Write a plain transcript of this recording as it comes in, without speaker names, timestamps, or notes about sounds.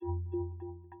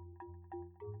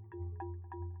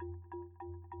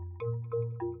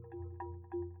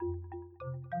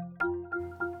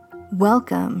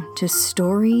Welcome to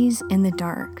Stories in the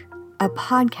Dark, a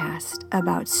podcast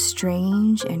about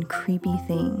strange and creepy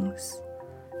things.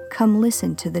 Come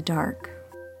listen to the dark.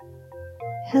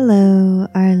 Hello,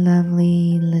 our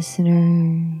lovely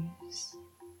listeners.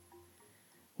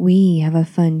 We have a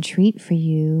fun treat for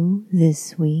you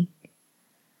this week.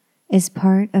 As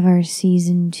part of our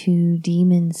Season 2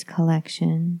 Demons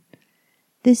collection,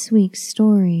 this week's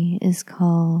story is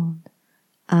called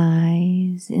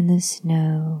Eyes in the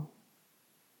Snow.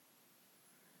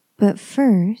 But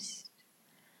first,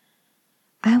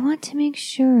 I want to make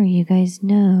sure you guys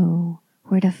know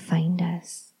where to find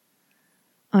us.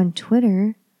 On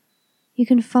Twitter, you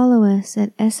can follow us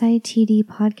at SITD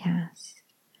Podcast.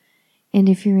 And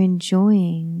if you're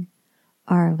enjoying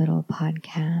our little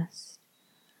podcast,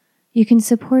 you can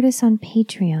support us on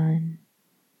Patreon.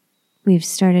 We've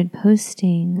started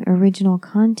posting original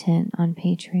content on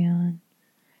Patreon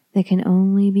that can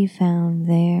only be found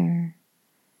there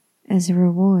as a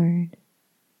reward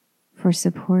for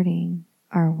supporting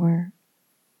our work.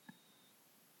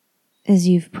 As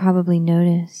you've probably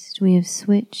noticed, we have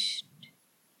switched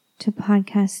to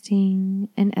podcasting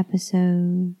an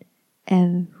episode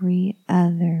every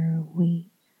other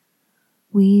week.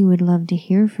 We would love to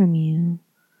hear from you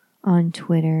on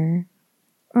Twitter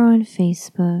or on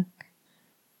Facebook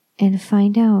and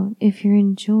find out if you're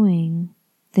enjoying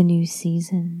the new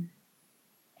season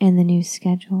and the new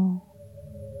schedule.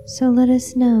 So let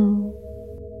us know.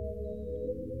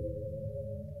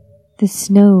 The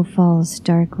snow falls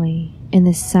darkly in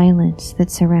the silence that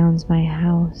surrounds my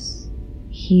house,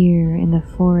 here in the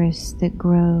forests that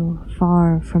grow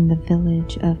far from the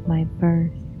village of my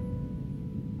birth.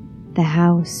 The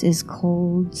house is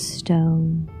cold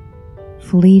stone,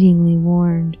 fleetingly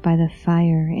warmed by the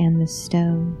fire and the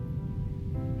stove,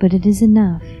 but it is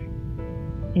enough,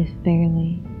 if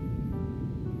barely.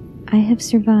 I have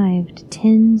survived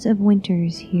tens of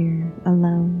winters here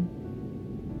alone.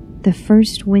 The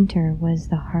first winter was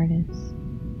the hardest.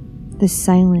 The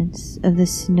silence of the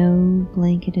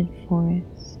snow-blanketed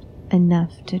forest,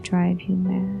 enough to drive you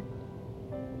mad.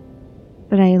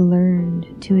 But I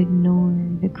learned to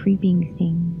ignore the creeping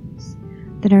things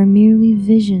that are merely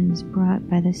visions brought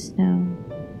by the snow,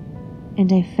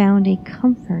 and I found a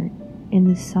comfort in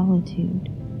the solitude,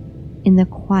 in the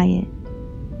quiet,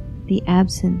 the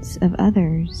absence of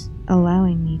others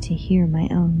allowing me to hear my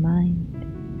own mind.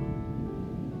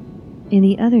 In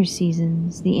the other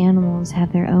seasons, the animals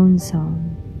have their own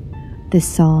song, the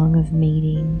song of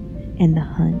mating and the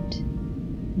hunt,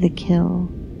 the kill,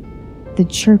 the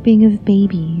chirping of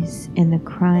babies and the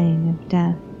crying of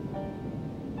death.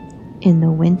 In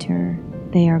the winter,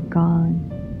 they are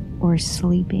gone or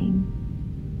sleeping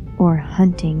or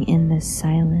hunting in the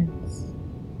silence,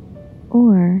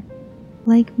 or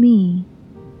like me,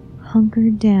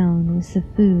 hunkered down with the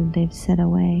food they've set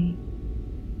away.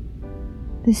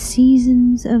 The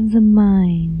seasons of the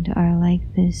mind are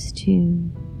like this too.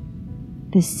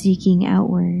 The seeking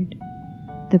outward,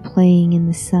 the playing in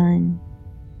the sun,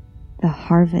 the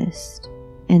harvest,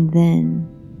 and then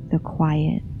the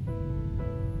quiet.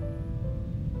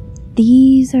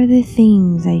 These are the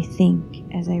things I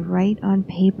think as I write on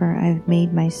paper I've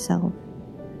made myself,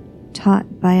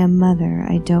 taught by a mother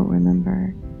I don't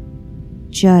remember,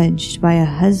 judged by a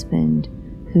husband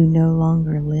who no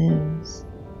longer lives.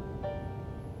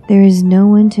 There is no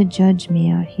one to judge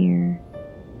me out here.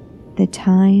 The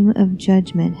time of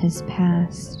judgment has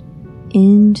passed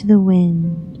into the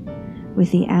wind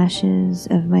with the ashes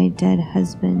of my dead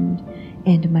husband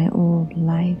and my old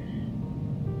life.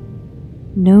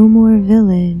 No more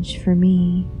village for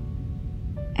me.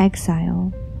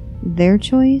 Exile, their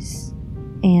choice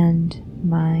and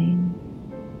mine.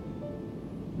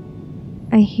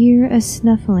 I hear a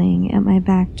snuffling at my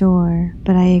back door,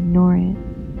 but I ignore it,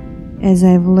 as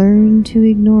I've learned to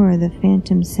ignore the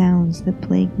phantom sounds that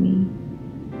plague me.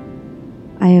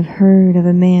 I have heard of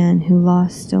a man who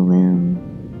lost a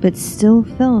limb, but still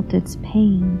felt its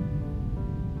pain.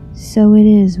 So it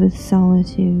is with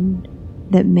solitude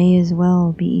that may as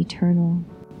well be eternal.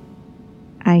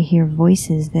 I hear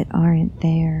voices that aren't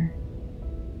there,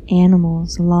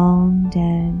 animals long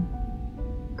dead,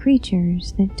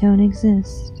 creatures that don't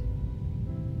exist,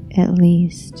 at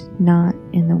least not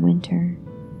in the winter.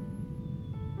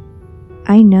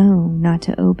 I know not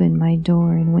to open my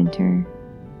door in winter.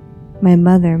 My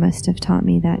mother must have taught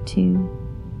me that too.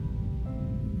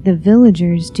 The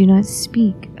villagers do not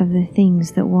speak of the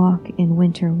things that walk in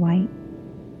winter white,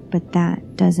 but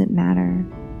that doesn't matter.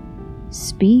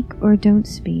 Speak or don't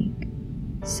speak,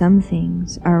 some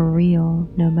things are real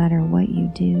no matter what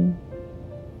you do.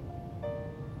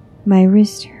 My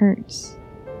wrist hurts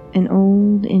an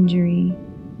old injury,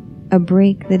 a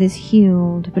break that is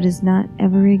healed but is not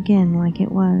ever again like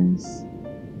it was.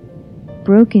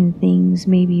 Broken things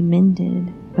may be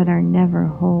mended, but are never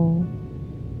whole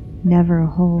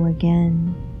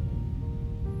again.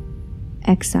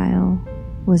 Exile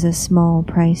was a small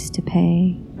price to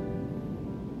pay.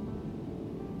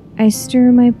 I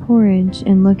stir my porridge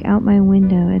and look out my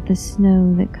window at the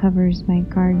snow that covers my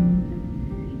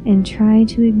garden and try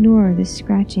to ignore the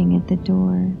scratching at the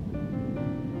door.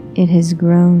 It has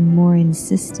grown more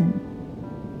insistent,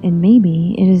 and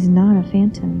maybe it is not a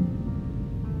phantom.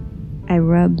 I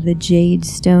rub the jade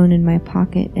stone in my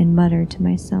pocket and mutter to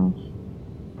myself.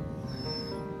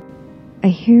 I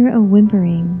hear a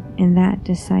whimpering, and that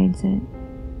decides it.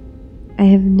 I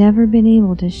have never been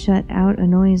able to shut out a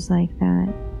noise like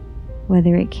that,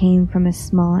 whether it came from a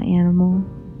small animal,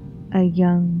 a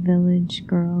young village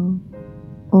girl,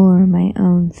 or my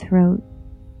own throat.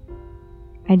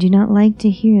 I do not like to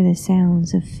hear the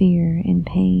sounds of fear and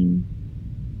pain.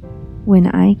 When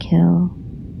I kill,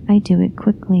 I do it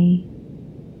quickly.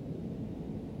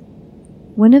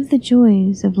 One of the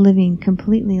joys of living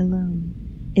completely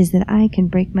alone is that I can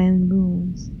break my own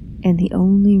rules, and the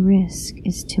only risk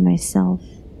is to myself.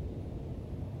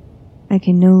 I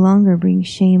can no longer bring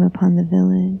shame upon the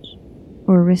village,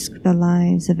 or risk the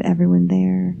lives of everyone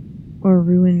there, or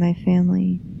ruin my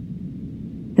family.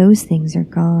 Those things are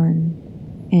gone,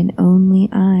 and only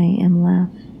I am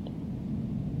left.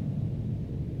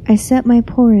 I set my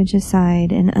porridge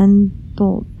aside and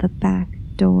unbolt the back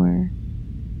door.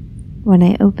 When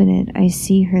I open it, I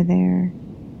see her there,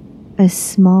 a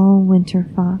small winter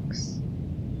fox,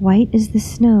 white as the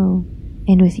snow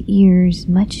and with ears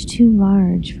much too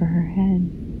large for her head.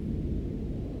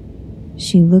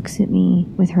 She looks at me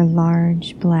with her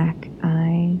large black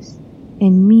eyes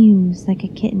and mews like a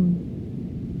kitten.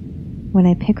 When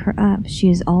I pick her up, she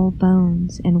is all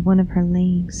bones and one of her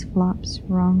legs flops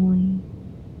wrongly.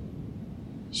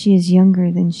 She is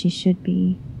younger than she should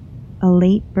be, a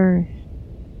late birth,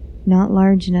 not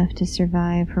large enough to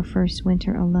survive her first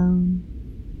winter alone,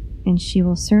 and she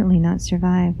will certainly not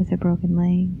survive with a broken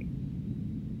leg.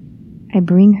 I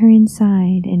bring her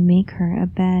inside and make her a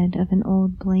bed of an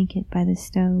old blanket by the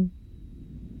stove.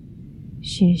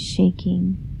 She is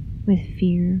shaking with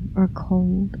fear or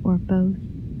cold or both,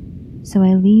 so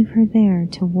I leave her there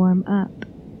to warm up,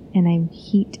 and I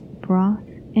heat broth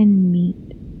and meat.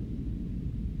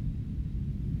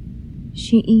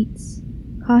 She eats,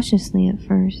 cautiously at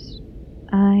first,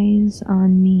 eyes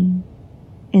on me,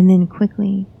 and then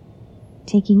quickly,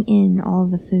 taking in all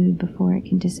the food before it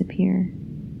can disappear.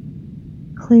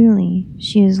 Clearly,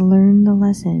 she has learned the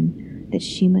lesson that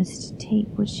she must take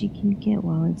what she can get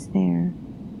while it's there.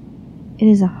 It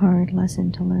is a hard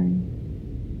lesson to learn.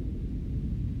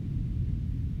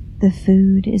 The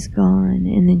food is gone,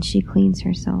 and then she cleans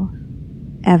herself,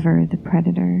 ever the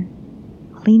predator,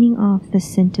 cleaning off the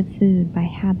scent of food by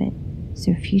habit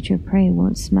so future prey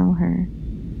won't smell her.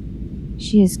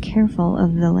 She is careful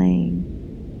of the leg,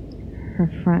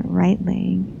 her front right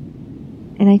leg,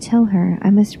 and I tell her I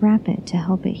must wrap it to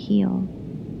help it heal.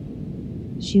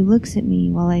 She looks at me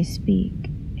while I speak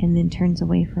and then turns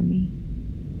away from me.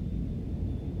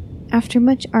 After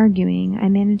much arguing, I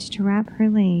manage to wrap her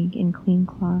leg in clean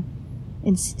cloth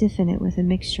and stiffen it with a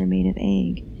mixture made of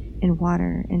egg and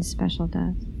water and special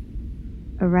dust,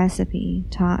 a recipe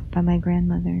taught by my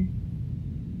grandmother.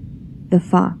 The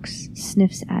fox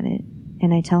sniffs at it,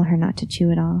 and I tell her not to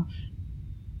chew it off.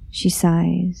 She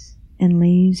sighs and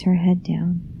lays her head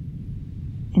down,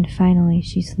 and finally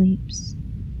she sleeps.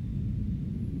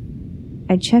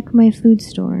 I check my food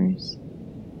stores.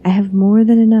 I have more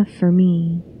than enough for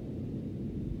me,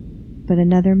 but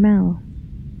another mouth,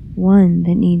 one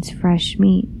that needs fresh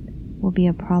meat, will be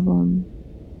a problem.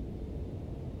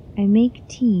 I make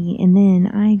tea and then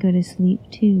I go to sleep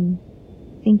too,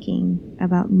 thinking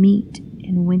about meat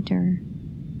in winter.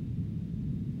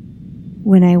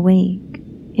 When I wake,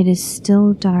 it is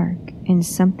still dark and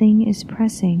something is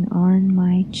pressing on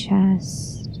my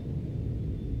chest.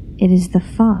 It is the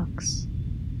fox.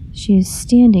 She is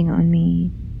standing on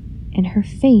me, and her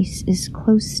face is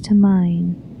close to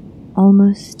mine,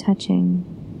 almost touching.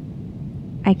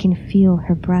 I can feel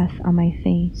her breath on my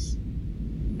face.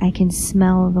 I can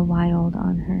smell the wild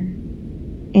on her,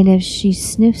 and as she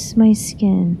sniffs my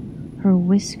skin, her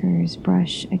whiskers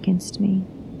brush against me.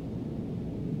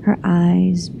 Her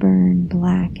eyes burn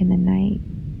black in the night,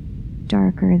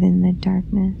 darker than the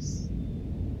darkness.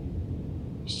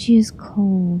 She is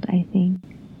cold, I think.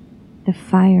 The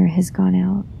fire has gone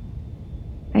out.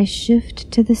 I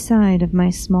shift to the side of my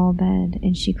small bed,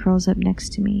 and she curls up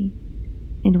next to me,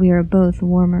 and we are both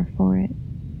warmer for it.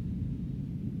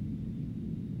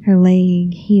 Her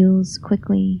leg heals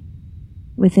quickly.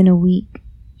 Within a week,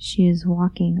 she is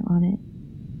walking on it.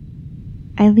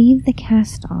 I leave the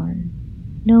cast on,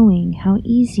 knowing how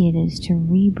easy it is to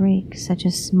re-break such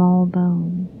a small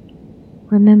bone,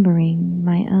 remembering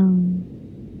my own.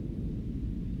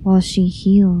 While she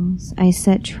heals, I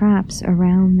set traps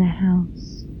around the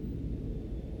house.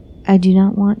 I do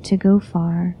not want to go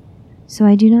far, so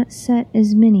I do not set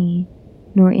as many,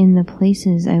 nor in the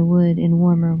places I would in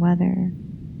warmer weather.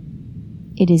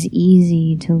 It is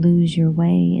easy to lose your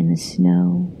way in the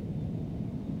snow.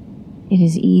 It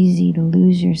is easy to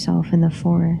lose yourself in the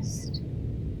forest.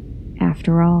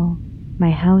 After all,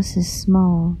 my house is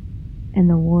small, and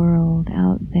the world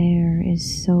out there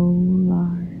is so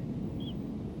large.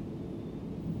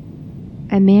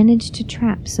 I manage to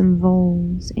trap some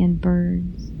voles and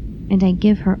birds, and I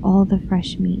give her all the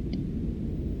fresh meat.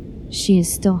 She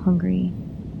is still hungry.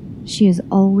 She is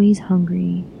always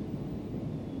hungry.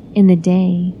 In the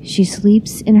day, she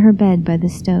sleeps in her bed by the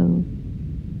stove.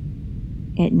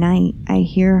 At night, I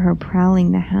hear her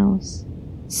prowling the house,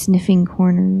 sniffing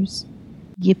corners,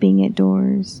 yipping at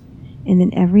doors, and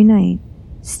then every night,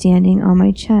 standing on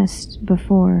my chest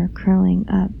before curling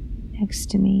up next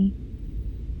to me.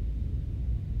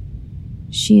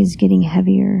 She is getting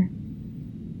heavier.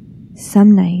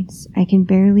 Some nights, I can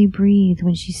barely breathe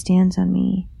when she stands on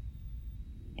me,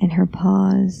 and her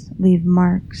paws leave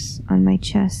marks on my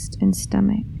chest and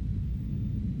stomach.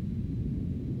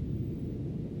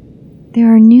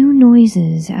 There are new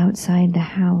noises outside the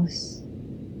house.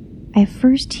 I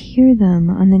first hear them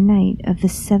on the night of the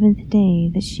 7th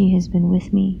day that she has been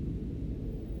with me.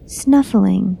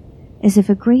 Snuffling, as if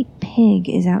a great pig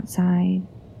is outside,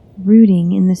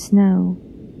 rooting in the snow.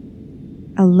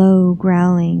 A low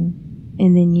growling,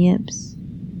 and then yips.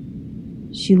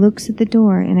 She looks at the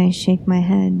door and I shake my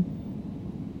head.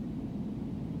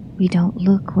 We don't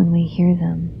look when we hear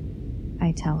them,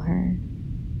 I tell her.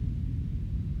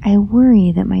 I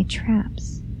worry that my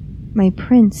traps, my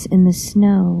prints in the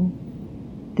snow,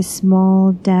 the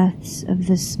small deaths of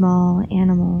the small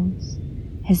animals,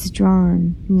 has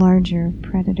drawn larger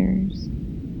predators.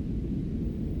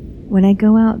 When I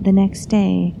go out the next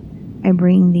day, I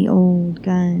bring the old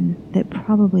gun that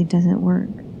probably doesn't work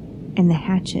and the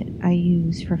hatchet I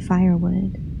use for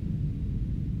firewood.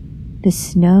 The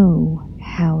snow,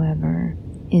 however,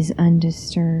 is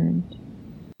undisturbed.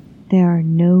 There are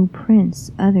no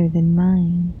prints other than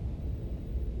mine.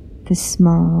 The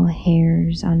small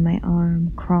hairs on my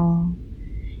arm crawl,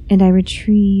 and I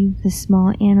retrieve the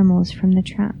small animals from the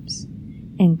traps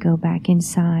and go back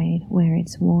inside where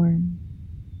it's warm.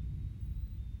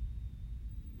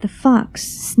 The fox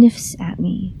sniffs at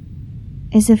me,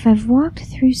 as if I've walked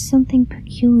through something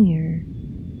peculiar,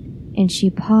 and she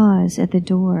paws at the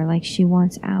door like she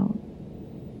wants out.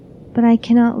 But I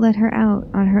cannot let her out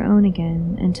on her own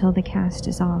again until the cast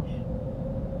is off.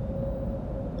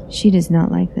 She does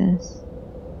not like this.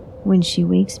 When she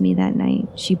wakes me that night,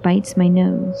 she bites my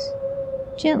nose,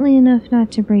 gently enough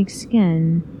not to break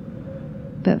skin,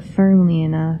 but firmly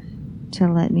enough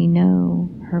to let me know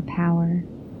her power.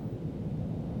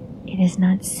 It is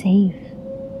not safe,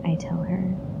 I tell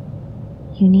her.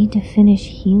 You need to finish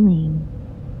healing.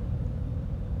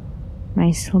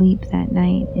 My sleep that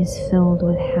night is filled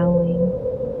with howling.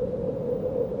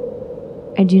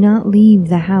 I do not leave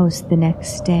the house the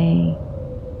next day.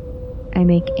 I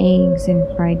make eggs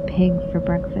and fried pig for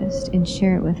breakfast and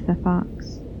share it with the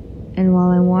fox. And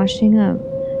while I'm washing up,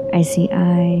 I see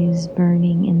eyes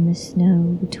burning in the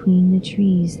snow between the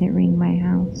trees that ring my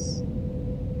house,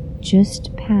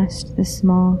 just past the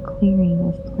small clearing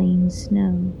of plain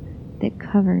snow that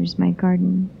covers my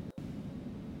garden.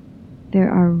 There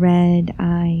are red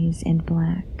eyes and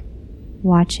black,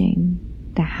 watching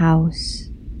the house.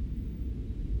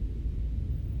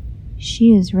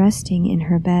 She is resting in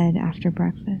her bed after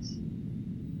breakfast,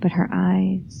 but her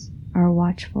eyes are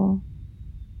watchful.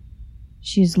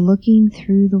 She is looking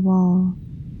through the wall,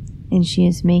 and she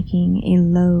is making a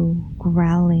low,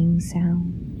 growling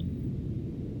sound.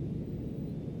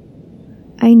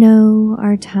 I know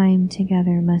our time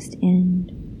together must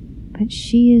end, but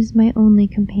she is my only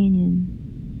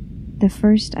companion, the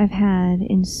first I've had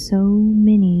in so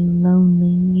many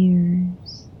lonely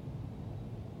years.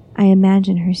 I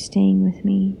imagine her staying with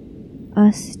me,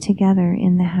 us together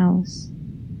in the house,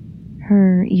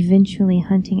 her eventually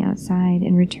hunting outside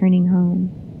and returning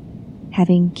home,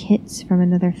 having kits from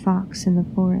another fox in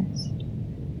the forest,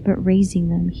 but raising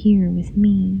them here with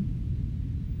me.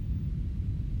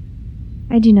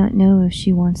 I do not know if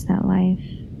she wants that life.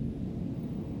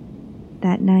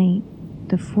 That night,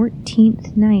 the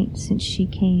 14th night since she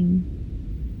came,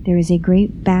 There is a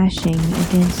great bashing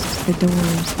against the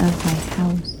doors of my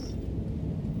house,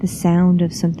 the sound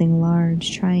of something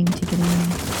large trying to get in.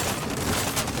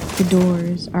 The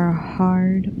doors are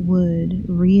hard wood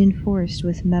reinforced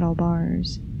with metal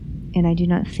bars, and I do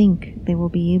not think they will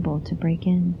be able to break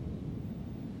in.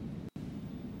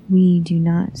 We do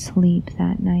not sleep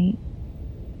that night.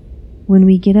 When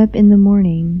we get up in the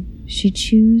morning, she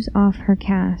chews off her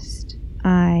cast,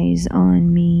 eyes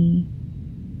on me.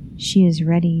 She is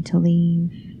ready to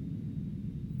leave.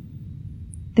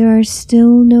 There are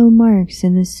still no marks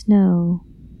in the snow,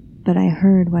 but I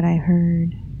heard what I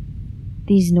heard.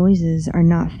 These noises are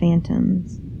not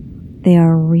phantoms. They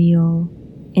are real,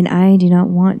 and I do not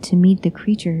want to meet the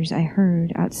creatures I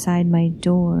heard outside my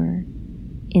door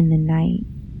in the night.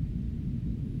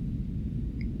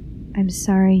 I'm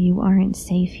sorry you aren't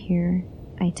safe here,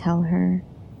 I tell her,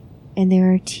 and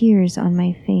there are tears on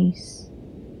my face.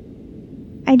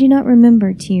 I do not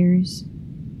remember tears.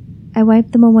 I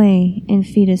wipe them away and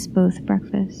feed us both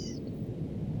breakfast.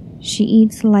 She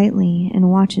eats lightly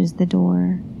and watches the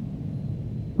door.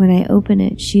 When I open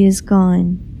it, she is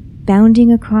gone,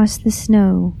 bounding across the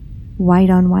snow, white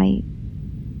on white.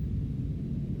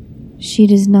 She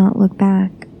does not look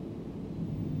back.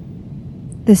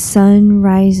 The sun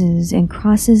rises and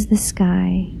crosses the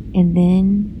sky, and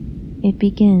then it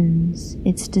begins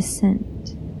its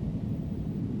descent.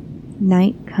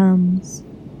 Night comes.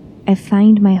 I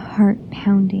find my heart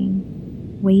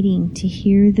pounding, waiting to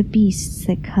hear the beasts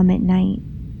that come at night.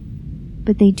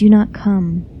 But they do not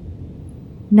come.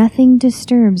 Nothing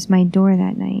disturbs my door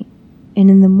that night, and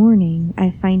in the morning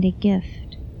I find a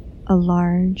gift, a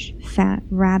large, fat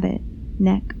rabbit,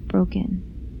 neck broken.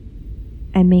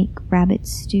 I make rabbit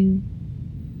stew.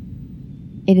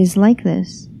 It is like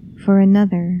this for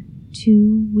another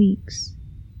 2 weeks.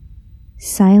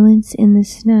 Silence in the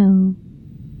snow,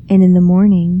 and in the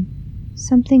morning,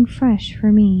 something fresh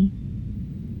for me.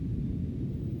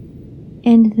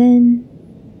 And then,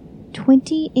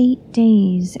 28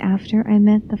 days after I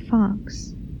met the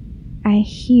fox, I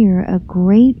hear a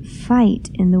great fight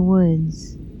in the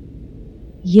woods,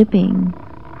 yipping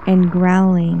and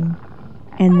growling,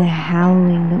 and the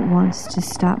howling that wants to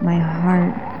stop my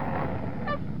heart.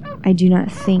 I do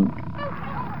not think.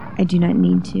 I do not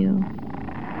need to.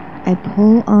 I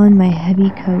pull on my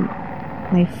heavy coat,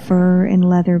 my fur and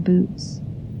leather boots,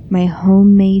 my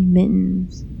homemade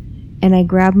mittens, and I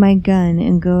grab my gun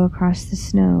and go across the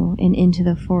snow and into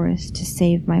the forest to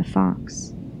save my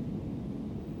fox.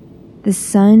 The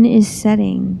sun is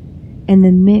setting, and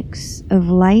the mix of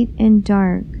light and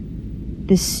dark,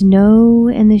 the snow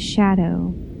and the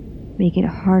shadow, make it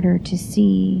harder to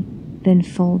see than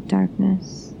full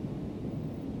darkness.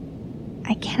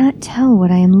 I cannot tell what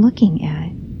I am looking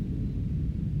at.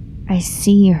 I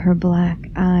see her black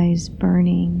eyes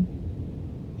burning,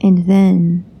 and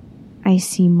then I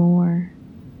see more.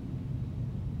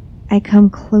 I come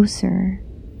closer.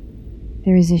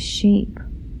 There is a shape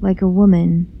like a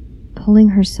woman pulling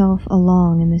herself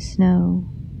along in the snow.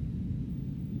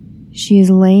 She is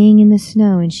laying in the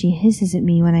snow and she hisses at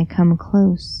me when I come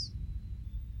close.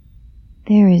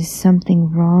 There is something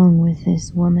wrong with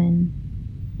this woman,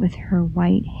 with her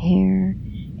white hair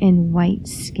and white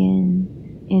skin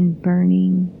and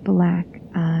burning black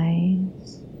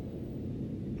eyes.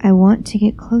 I want to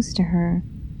get close to her,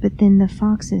 but then the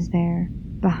fox is there,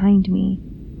 behind me,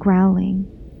 growling.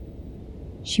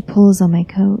 She pulls on my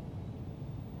coat.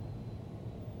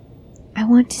 I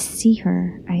want to see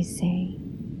her, I say,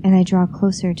 and I draw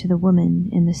closer to the woman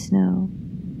in the snow.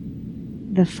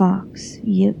 The fox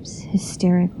yips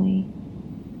hysterically,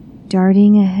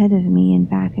 darting ahead of me and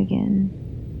back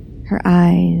again, her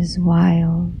eyes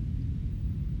wild.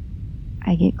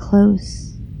 I get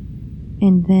close,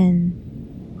 and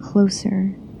then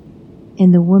closer,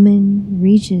 and the woman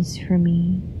reaches for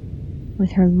me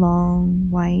with her long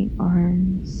white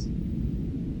arms.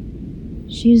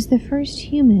 She is the first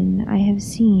human I have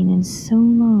seen in so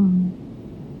long,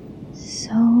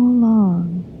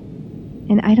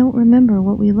 and I don't remember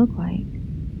what we look like.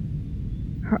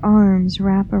 Her arms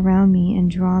wrap around me and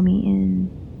draw me in,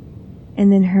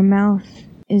 and then her mouth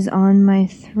is on my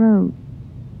throat.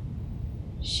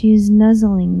 She is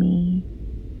nuzzling me,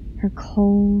 her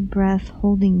cold breath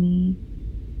holding me,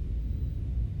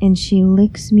 and she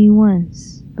licks me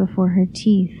once before her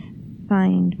teeth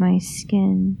find my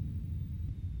skin.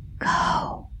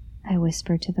 Go, I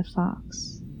whisper to the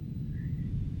fox.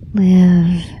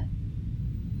 Live.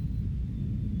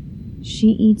 She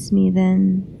eats me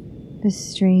then, the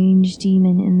strange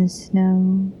demon in the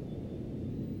snow,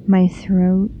 my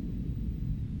throat,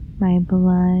 my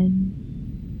blood.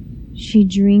 She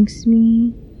drinks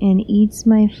me and eats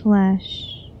my flesh,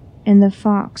 and the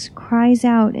fox cries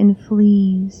out and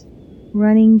flees,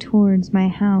 running towards my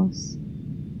house.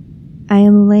 I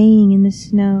am laying in the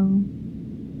snow.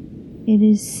 It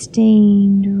is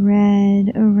stained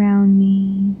red around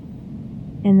me,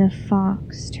 and the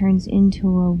fox turns into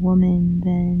a woman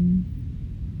then,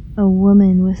 a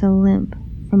woman with a limp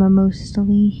from a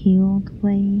mostly healed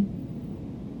blade.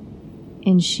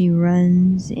 And she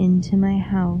runs into my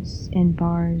house and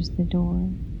bars the door.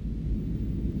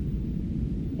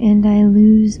 And I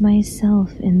lose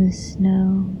myself in the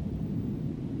snow.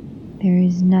 There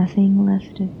is nothing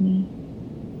left of me,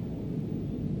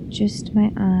 just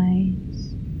my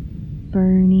eyes,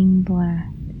 burning black,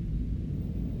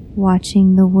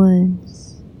 watching the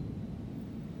woods,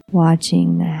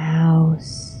 watching the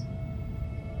house,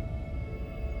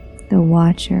 the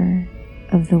watcher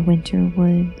of the winter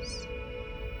woods.